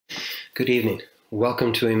Good evening.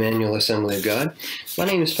 Welcome to Emmanuel Assembly of God. My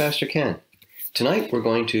name is Pastor Ken. Tonight we're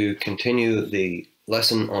going to continue the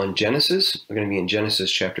lesson on Genesis. We're going to be in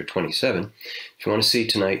Genesis chapter 27. If you want to see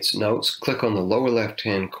tonight's notes, click on the lower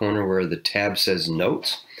left-hand corner where the tab says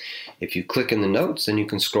Notes. If you click in the notes, then you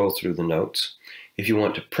can scroll through the notes. If you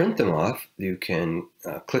want to print them off, you can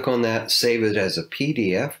click on that, save it as a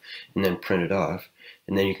PDF, and then print it off.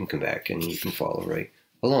 And then you can come back and you can follow right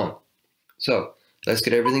along. So let's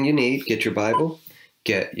get everything you need. Get your Bible,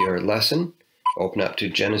 get your lesson, open up to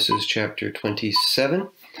Genesis chapter 27,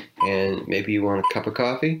 and maybe you want a cup of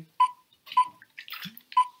coffee.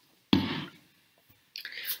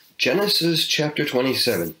 Genesis chapter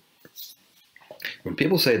 27. When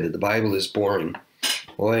people say that the Bible is boring,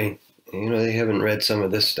 boy, you know, they haven't read some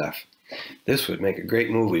of this stuff. This would make a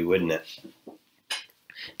great movie, wouldn't it?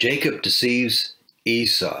 Jacob deceives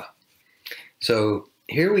Esau. So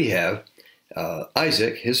here we have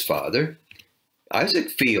Isaac, his father. Isaac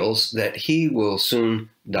feels that he will soon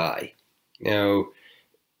die. Now,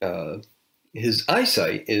 his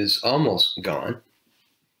eyesight is almost gone,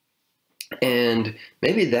 and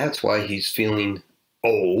maybe that's why he's feeling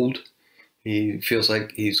old. He feels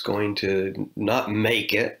like he's going to not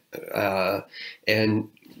make it. And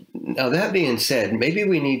now that being said, maybe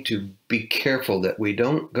we need to be careful that we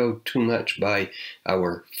don't go too much by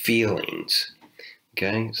our feelings.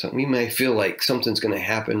 Okay, so we may feel like something's going to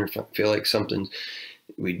happen, or feel like something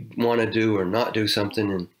we want to do or not do something,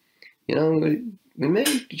 and you know, we may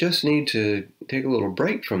just need to take a little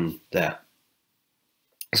break from that.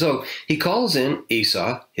 So he calls in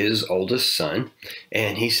Esau, his oldest son,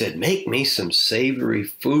 and he said, "Make me some savory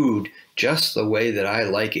food just the way that I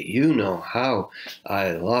like it. You know how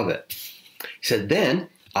I love it." He said, "Then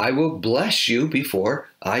I will bless you before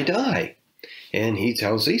I die." And he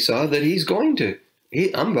tells Esau that he's going to.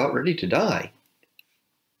 I'm about ready to die.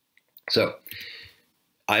 So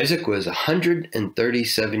Isaac was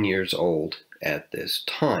 137 years old at this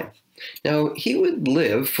time. Now, he would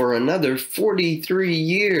live for another 43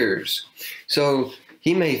 years. So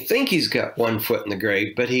he may think he's got one foot in the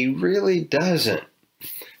grave, but he really doesn't.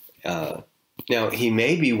 Now, he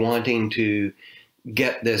may be wanting to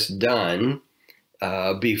get this done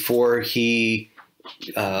before he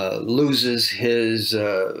loses his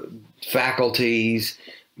faculties.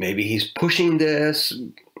 Maybe he's pushing this.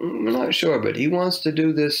 I'm not sure, but he wants to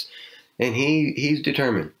do this, and he's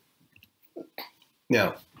determined.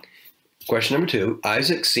 Now, question number 2,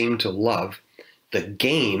 Isaac seemed to love the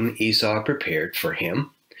game Esau prepared for him.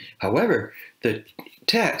 However, the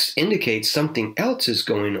text indicates something else is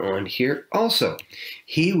going on here also.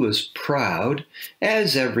 He was proud,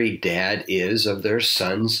 as every dad is, of their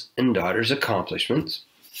sons' and daughters' accomplishments.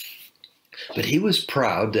 But he was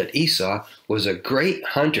proud that Esau was a great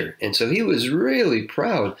hunter, and so he was really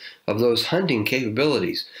proud of those hunting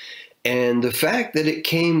capabilities. And the fact that it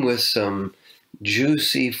came with some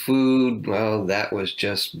juicy food, well, that was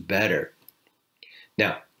just better.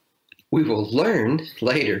 Now, we will learn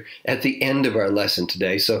later at the end of our lesson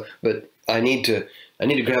today. But I need to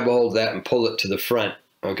grab a hold of that and pull it to the front,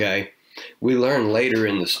 okay? We learn later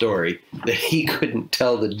in the story that he couldn't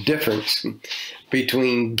tell the difference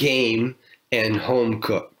between game and home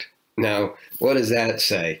cooked. Now, what does that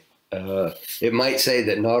say? It might say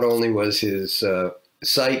that not only was his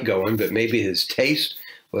sight going, but maybe his taste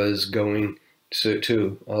was going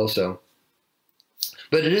too also.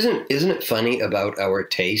 But isn't it funny about our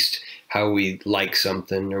taste, how we like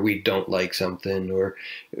something or we don't like something, or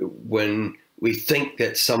when we think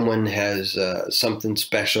that someone has something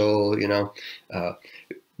special, you know?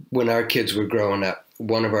 When our kids were growing up,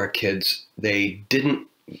 one of our kids,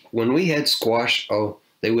 when we had squash,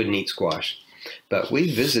 they wouldn't eat squash. But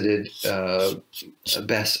we visited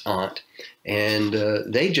Beth's aunt, and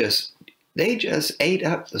they just ate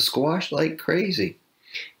up the squash like crazy.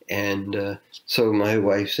 And so my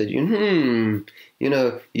wife said, you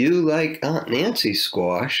know, you like Aunt Nancy's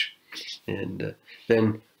squash. And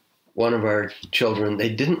then one of our children, they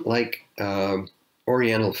didn't like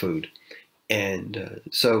Oriental food. And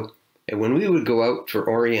so when we would go out for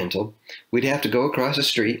Oriental, we'd have to go across the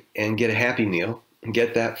street and get a Happy Meal and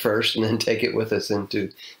get that first and then take it with us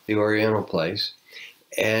into the Oriental place.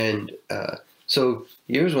 And so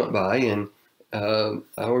years went by, and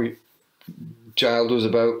our child was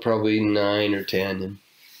about probably 9 or 10,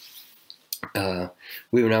 and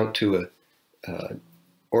we went out to a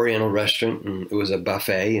Oriental restaurant, and it was a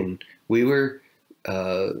buffet, and we were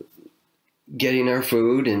getting our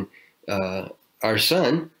food, and our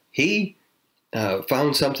son, he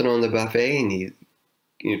found something on the buffet, and he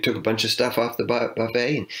took a bunch of stuff off the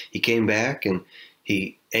buffet, and he came back and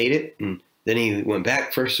he ate it, and then he went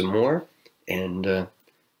back for some more, and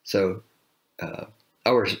so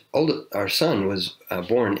our son was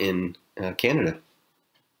born in Canada.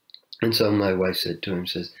 And so my wife said to him,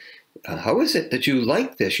 says, how is it that you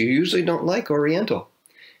like this? You usually don't like Oriental.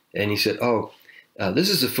 And he said, oh, this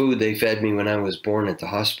is the food they fed me when I was born at the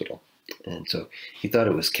hospital. And so he thought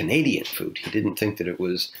it was Canadian food. He didn't think that it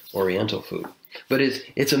was Oriental food. But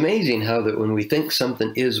it's amazing how that when we think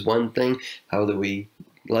something is one thing, how that we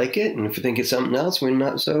like it. And if we think it's something else, we're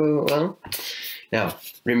not so well. Now,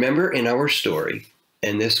 remember in our story,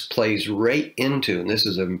 and this plays right into, and this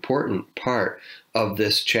is an important part of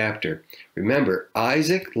this chapter. Remember,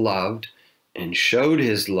 Isaac loved and showed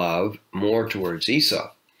his love more towards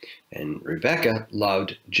Esau. And Rebekah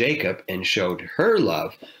loved Jacob and showed her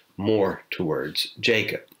love more towards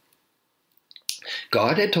Jacob.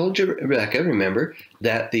 God had told Rebekah, remember,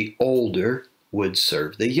 that the older would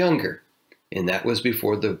serve the younger. And that was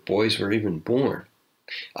before the boys were even born.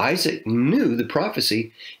 Isaac knew the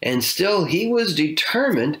prophecy, and still he was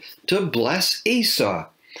determined to bless Esau.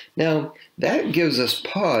 Now, that gives us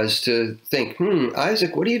pause to think,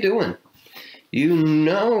 Isaac, what are you doing? You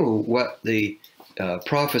know what the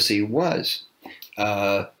prophecy was.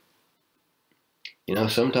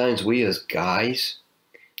 Sometimes we as guys,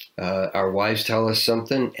 our wives tell us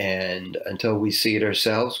something, and until we see it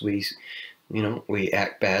ourselves, we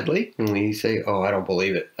act badly, and we say, oh, I don't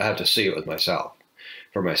believe it. I have to see it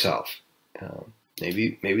for myself.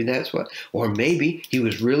 Maybe that's what, or maybe he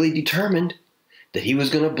was really determined that he was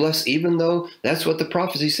going to bless, even though that's what the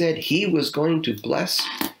prophecy said, he was going to bless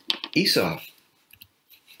Esau.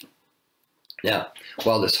 Now,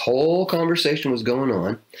 while this whole conversation was going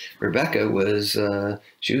on, Rebekah was,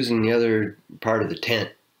 she was in the other part of the tent,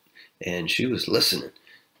 and she was listening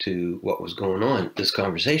to what was going on, this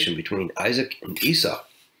conversation between Isaac and Esau.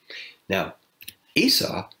 Now,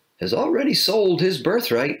 Esau has already sold his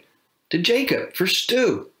birthright to Jacob for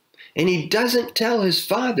stew. And he doesn't tell his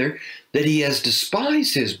father that he has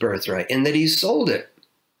despised his birthright and that he's sold it.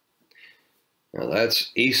 Now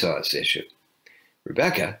that's Esau's issue.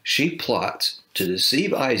 Rebekah, she plots to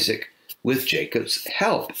deceive Isaac with Jacob's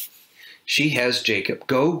help. She has Jacob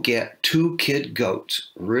go get 2 kid goats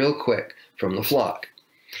real quick from the flock.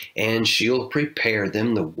 And she'll prepare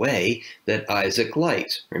them the way that Isaac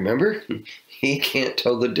likes. Remember, he can't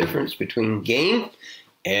tell the difference between game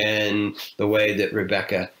and the way that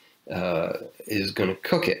Rebekah is going to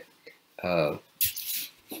cook it.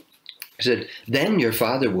 He said, then your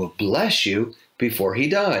father will bless you before he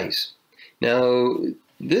dies. Now,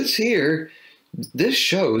 this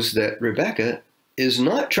shows that Rebekah is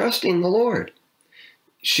not trusting the Lord.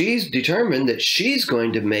 She's determined that she's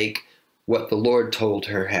going to make what the Lord told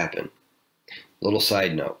her happen. Little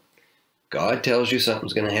side note. God tells you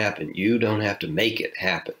something's going to happen. You don't have to make it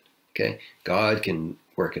happen. Okay? God can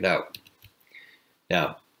work it out.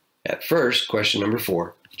 Now, at first, question number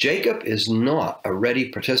 4, Jacob is not a ready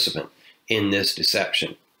participant in this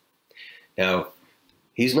deception. Now,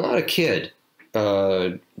 he's not a kid.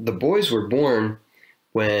 The boys were born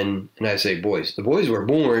when, and I say boys, the boys were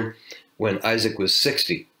born when Isaac was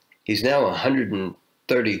 60. He's now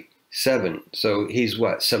 137. So he's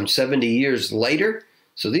what, some 70 years later?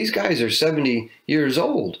 So these guys are 70 years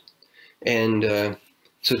old. And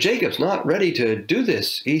so Jacob's not ready to do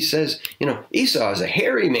this. He says, Esau is a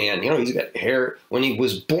hairy man. He's got hair. When he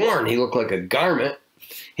was born, he looked like a garment.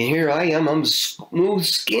 And here I am, I'm smooth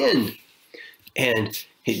skinned. And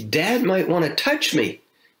his dad might want to touch me.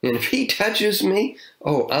 And if he touches me,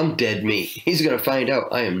 oh, I'm dead meat. He's going to find out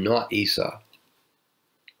I am not Esau.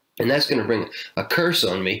 And that's going to bring a curse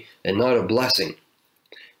on me and not a blessing.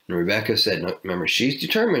 And Rebekah said, no, remember, she's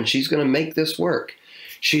determined she's going to make this work.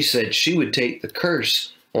 She said she would take the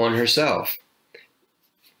curse on herself.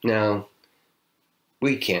 Now,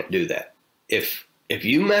 we can't do that. If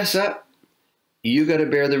you mess up, you got to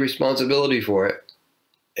bear the responsibility for it.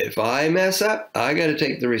 If I mess up, I got to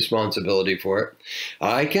take the responsibility for it.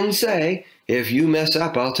 I can say, if you mess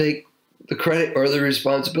up, I'll take the credit or the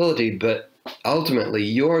responsibility, but ultimately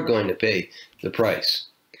you're going to pay the price.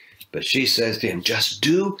 But she says to him, just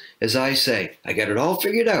do as I say. I got it all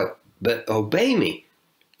figured out, but obey me.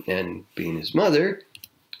 And being his mother,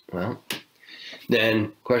 well,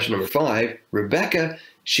 then question number 5, Rebekah,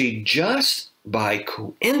 she just by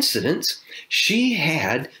coincidence, she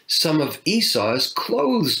had some of Esau's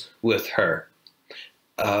clothes with her.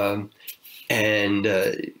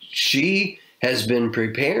 She has been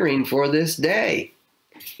preparing for this day.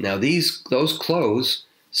 Now those clothes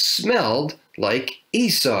smelled like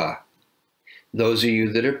Esau. Those of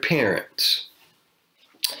you that are parents,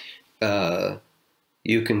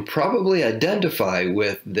 you can probably identify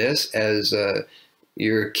with this as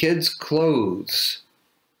your kids' clothes.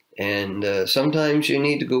 And sometimes you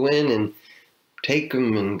need to go in and take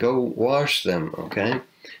them and go wash them, okay?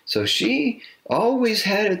 So she always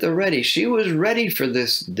had it the ready. She was ready for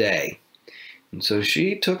this day. And so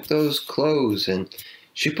she took those clothes and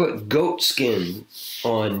she put goat skin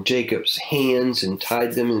on Jacob's hands and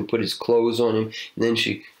tied them and put his clothes on him. And then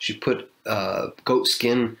she put goat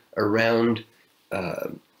skin around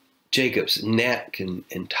Jacob's neck and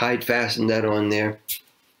fastened that on there.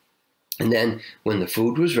 And then when the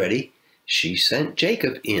food was ready, she sent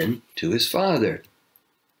Jacob in to his father.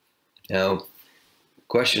 Now,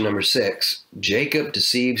 question number 6, Jacob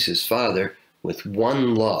deceives his father with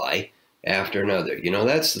one lie after another. You know,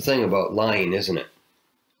 that's the thing about lying, isn't it?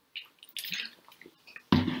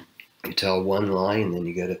 You tell one lie and then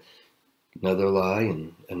you get another lie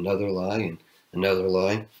and another lie and another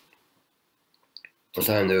lie. One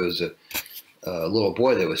time there was a little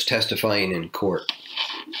boy that was testifying in court,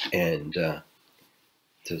 and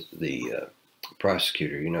the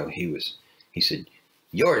prosecutor, you know, he said,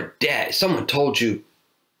 "Your dad, someone told you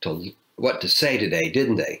what to say today,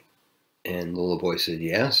 didn't they?" And the little boy said,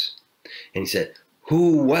 "Yes." And he said,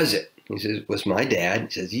 "Who was it?" He says, "It was my dad."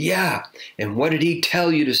 He says, "Yeah. And what did he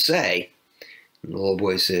tell you to say?" And the little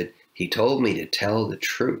boy said, "He told me to tell the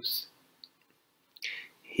truth."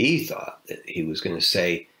 He thought that he was going to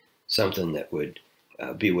say something that would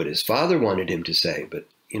be what his father wanted him to say. But,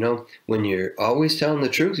 you know, when you're always telling the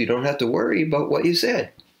truth, you don't have to worry about what you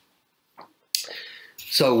said.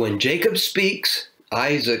 So when Jacob speaks,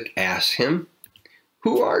 Isaac asks him,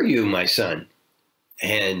 "Who are you, my son?"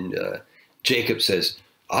 And Jacob says,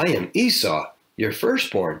 "I am Esau, your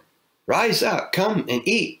firstborn. Rise up, come and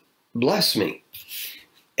eat. Bless me."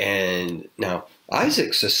 And now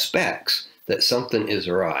Isaac suspects that something is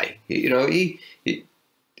awry. He says,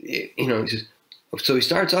 so he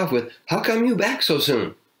starts off with, "How come you back so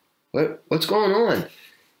soon? What's going on?"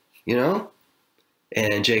 You know?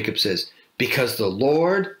 And Jacob says, "Because the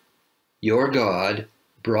Lord, your God,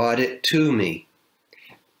 brought it to me."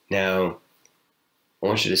 Now, I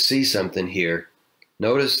want you to see something here.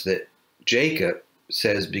 Notice that Jacob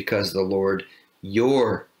says, "Because the Lord,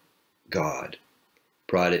 your God,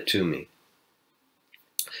 brought it to me."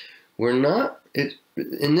 We're not,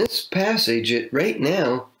 in this passage, right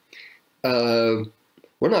now,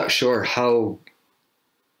 we're not sure how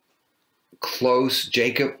close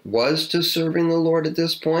Jacob was to serving the Lord at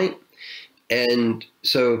this point. And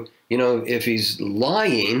so, you know, if he's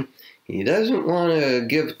lying, he doesn't want to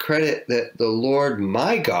give credit that the Lord,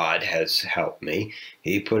 my God, has helped me.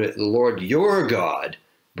 He put it, "The Lord, your God,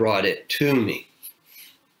 brought it to me."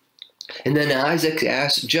 And then Isaac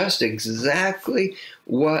asked just exactly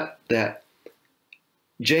what that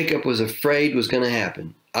Jacob was afraid was going to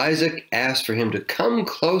happen. Isaac asked for him to come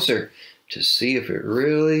closer to see if it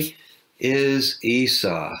really is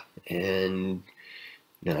Esau. And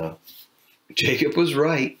now Jacob was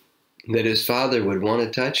right that his father would want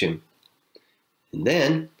to touch him. And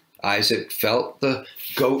then Isaac felt the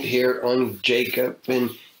goat hair on Jacob,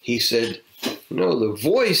 and he said, "No, the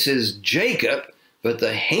voice is Jacob, but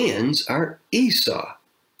the hands are Esau."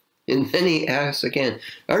 And then he asks again,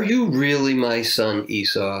 "Are you really my son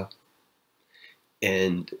Esau?"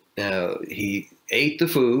 And now he ate the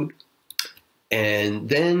food, and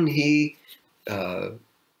then he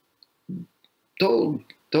told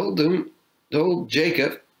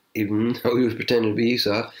Jacob, even though he was pretending to be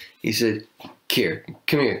Esau, he said, "Here,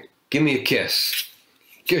 come here, give me a kiss.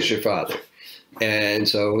 Kiss your father." And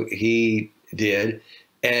so he did.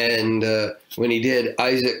 And when he did,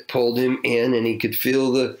 Isaac pulled him in, and he could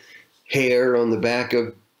feel the hair on the back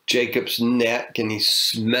of Jacob's neck, and he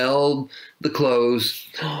smelled the clothes.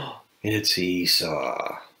 It's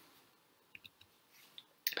Esau.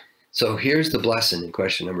 So here's the blessing in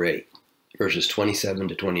question number 8, verses 27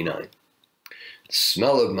 to 29. "The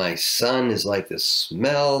smell of my son is like the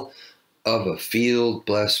smell of a field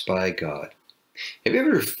blessed by God." Have you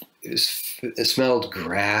ever smelled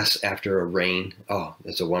grass after a rain? Oh,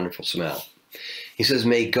 that's a wonderful smell. He says,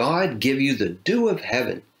 "May God give you the dew of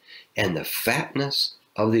heaven and the fatness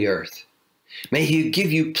of the earth. May he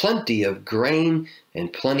give you plenty of grain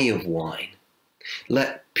and plenty of wine.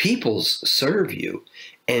 Let peoples serve you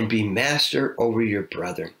and be master over your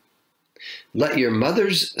brethren. Let your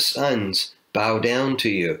mother's sons bow down to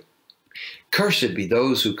you. Cursed be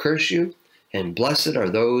those who curse you, and blessed are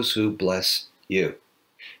those who bless you."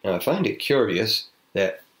 Now, I find it curious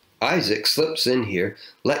that Isaac slips in here,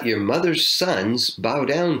 "Let your mother's sons bow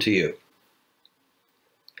down to you."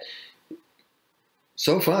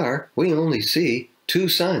 So far, we only see 2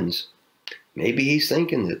 sons. Maybe he's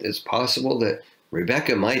thinking that it's possible that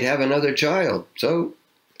Rebecca might have another child. So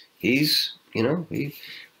he's, he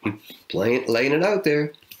laying it out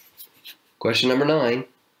there. Question number 9.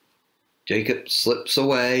 Jacob slips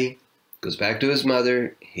away, goes back to his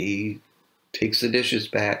mother. He takes the dishes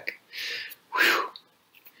back. Whew.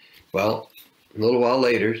 Well, a little while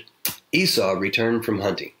later, Esau returned from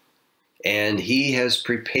hunting, and he has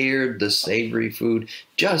prepared the savory food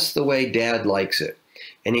just the way Dad likes it,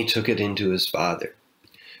 and he took it into his father.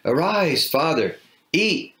 "Arise, father,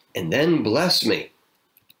 eat, and then bless me."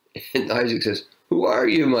 And Isaac says, "Who are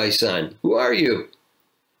you, my son? Who are you?"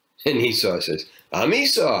 And Esau says, "I'm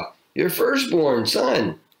Esau, your firstborn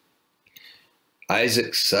son."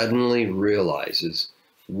 Isaac suddenly realizes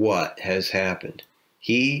what has happened.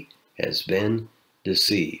 He has been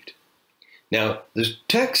deceived. Now, the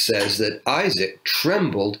text says that Isaac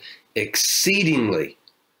trembled exceedingly,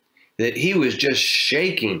 that he was just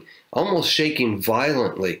shaking, almost shaking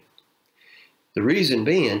violently. The reason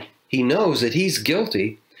being, he knows that he's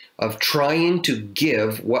guilty of trying to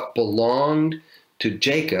give what belonged to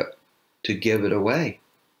Jacob, to give it away.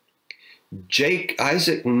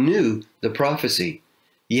 Isaac knew the prophecy,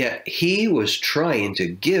 yet he was trying to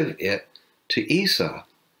give it to Esau.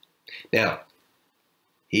 Now,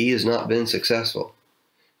 he has not been successful,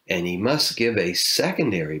 and he must give a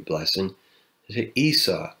secondary blessing to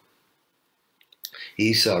Esau.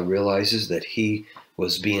 Esau realizes that he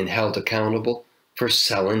was being held accountable for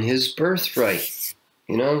selling his birthright.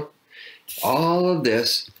 All of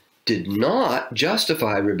this did not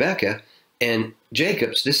justify Rebekah and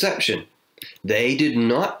Jacob's deception. They did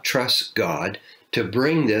not trust God to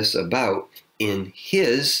bring this about in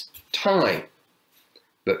his time.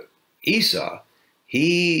 But Esau,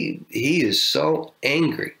 he is so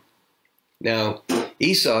angry. Now,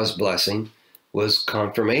 Esau's blessing was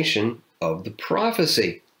confirmation of the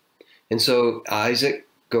prophecy. And so Isaac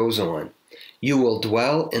goes on, "You will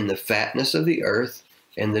dwell in the fatness of the earth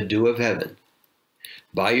and the dew of heaven.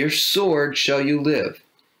 By your sword shall you live.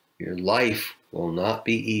 Your life will not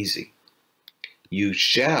be easy. You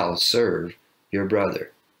shall serve your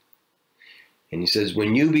brother." And he says,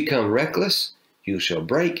 "When you become reckless, you shall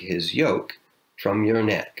break his yoke from your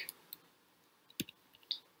neck."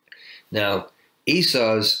 Now,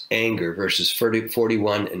 Esau's anger, verses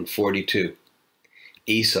 41 and 42.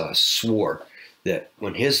 Esau swore that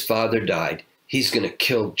when his father died, he's going to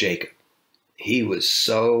kill Jacob. He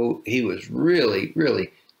was really,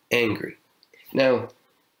 really angry. Now,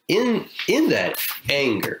 in that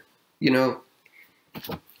anger,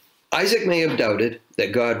 Isaac may have doubted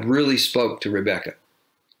that God really spoke to Rebekah.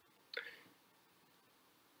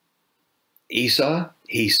 Esau,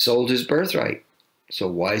 he sold his birthright. So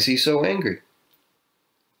why is he so angry?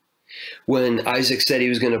 When Isaac said he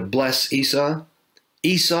was going to bless Esau,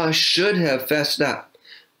 Esau should have fessed up.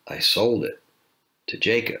 "I sold it to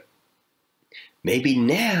Jacob." Maybe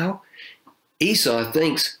now Esau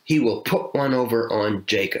thinks he will put one over on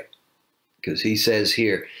Jacob, because he says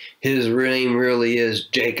here, his name really is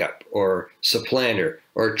Jacob, or supplanter,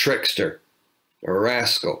 or trickster, or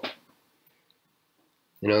rascal.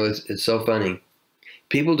 It's so funny.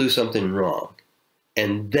 People do something wrong,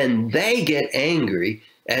 and then they get angry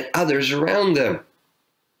at others around them.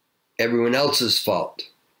 Everyone else's fault.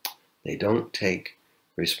 They don't take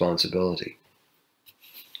responsibility.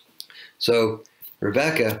 So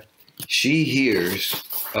Rebekah, she hears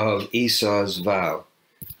of Esau's vow.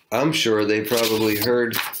 I'm sure they probably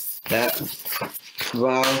heard that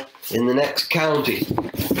vow in the next county.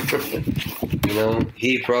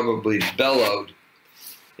 He probably bellowed.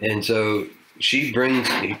 And so he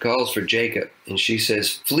calls for Jacob, and she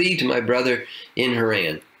says, "Flee to my brother in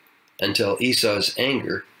Haran until Esau's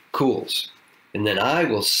anger cools, and then I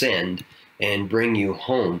will send and bring you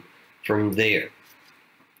home from there."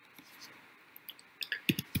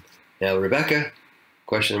 Now, Rebekah,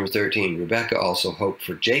 question number 13, Rebekah also hoped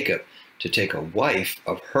for Jacob to take a wife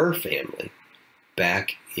of her family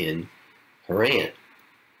back in Haran.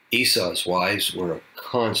 Esau's wives were a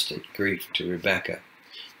constant grief to Rebekah.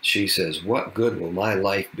 She says, "What good will my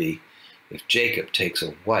life be if Jacob takes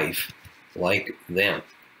a wife like them?"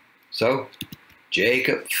 So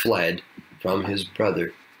Jacob fled from his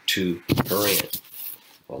brother to Haran.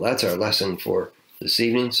 Well, that's our lesson for this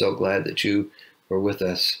evening. So glad that you were with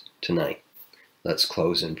us tonight. Let's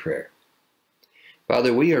close in prayer.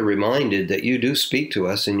 Father, we are reminded that you do speak to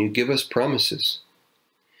us and you give us promises.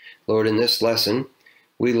 Lord, in this lesson,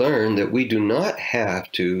 we learn that we do not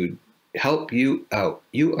have to help you out.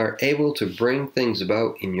 You are able to bring things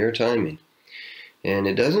about in your timing. And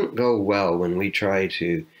it doesn't go well when we try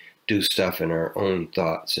to do stuff in our own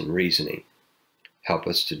thoughts and reasoning. help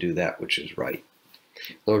us to do that which is right.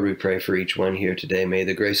 Lord, we pray for each one here today. May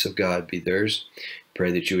the grace of God be theirs.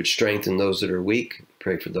 Pray that you would strengthen those that are weak.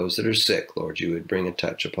 Pray for those that are sick, Lord, you would bring a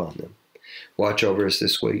touch upon them. Watch over us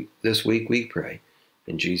this week, we pray.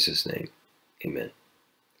 In Jesus' name, amen.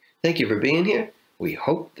 Thank you for being here. We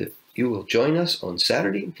hope that you will join us on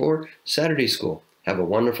Saturday for Saturday School. Have a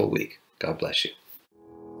wonderful week. God bless you.